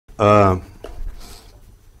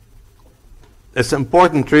it's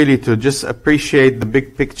important really to just appreciate the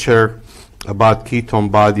big picture about ketone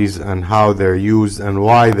bodies and how they're used and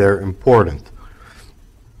why they're important.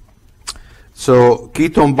 So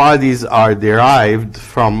ketone bodies are derived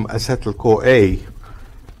from acetyl-CoA,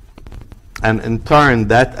 and in turn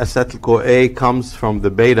that acetyl-CoA comes from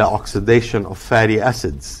the beta oxidation of fatty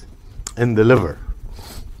acids in the liver.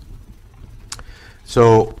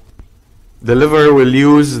 So the liver will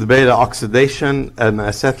use the beta oxidation and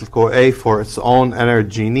acetyl-CoA for its own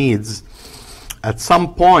energy needs. At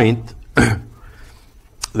some point,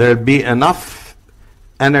 there'll be enough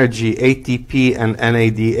energy, ATP and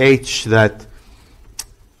NADH, that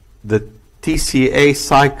the TCA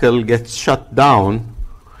cycle gets shut down,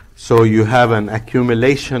 so you have an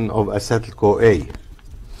accumulation of acetyl-CoA.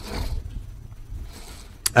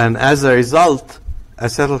 And as a result,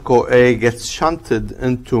 acetyl-CoA gets shunted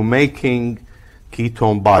into making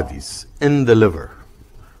ketone bodies in the liver.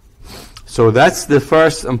 So that's the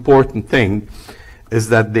first important thing, is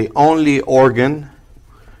that the only organ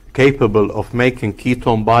capable of making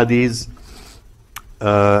ketone bodies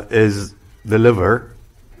is the liver.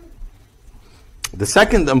 The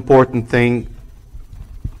second important thing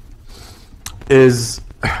is,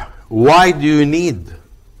 why do you need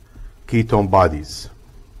ketone bodies?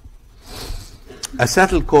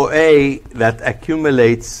 Acetyl-CoA that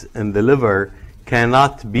accumulates in the liver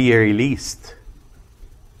cannot be released.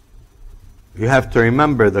 You have to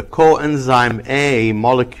remember the coenzyme A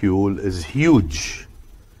molecule is huge.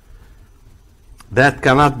 That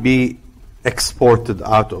cannot be exported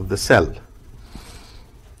out of the cell.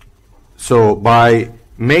 So by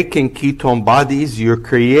making ketone bodies, you're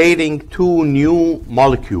creating two new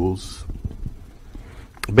molecules,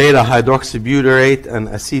 beta hydroxybutyrate and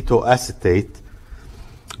acetoacetate,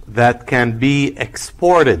 that can be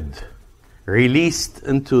exported, released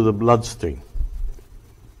into the bloodstream.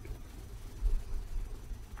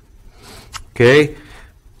 Okay,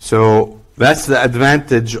 so that's the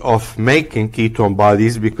advantage of making ketone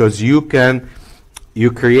bodies, because you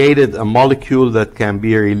created a molecule that can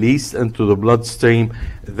be released into the bloodstream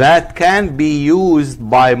that can be used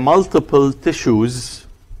by multiple tissues,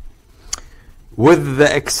 with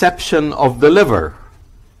the exception of the liver.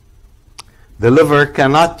 The liver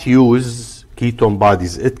cannot use ketone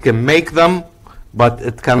bodies. It can make them, but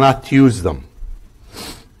it cannot use them.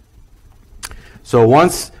 So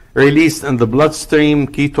once released in the bloodstream,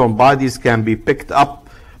 ketone bodies can be picked up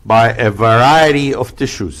by a variety of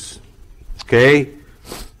tissues. Okay?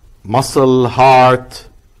 Muscle, heart,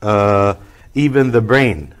 even the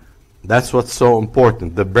brain. That's what's so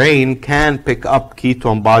important. The brain can pick up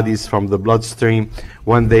ketone bodies from the bloodstream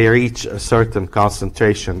when they reach a certain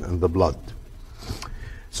concentration in the blood.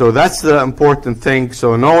 So that's the important thing.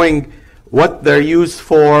 So knowing what they're used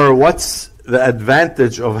for, what's the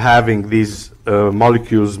advantage of having these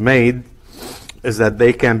molecules made, is that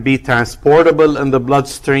they can be transportable in the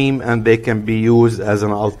bloodstream and they can be used as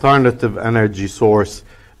an alternative energy source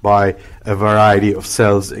by a variety of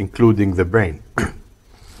cells, including the brain.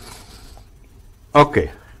 Okay.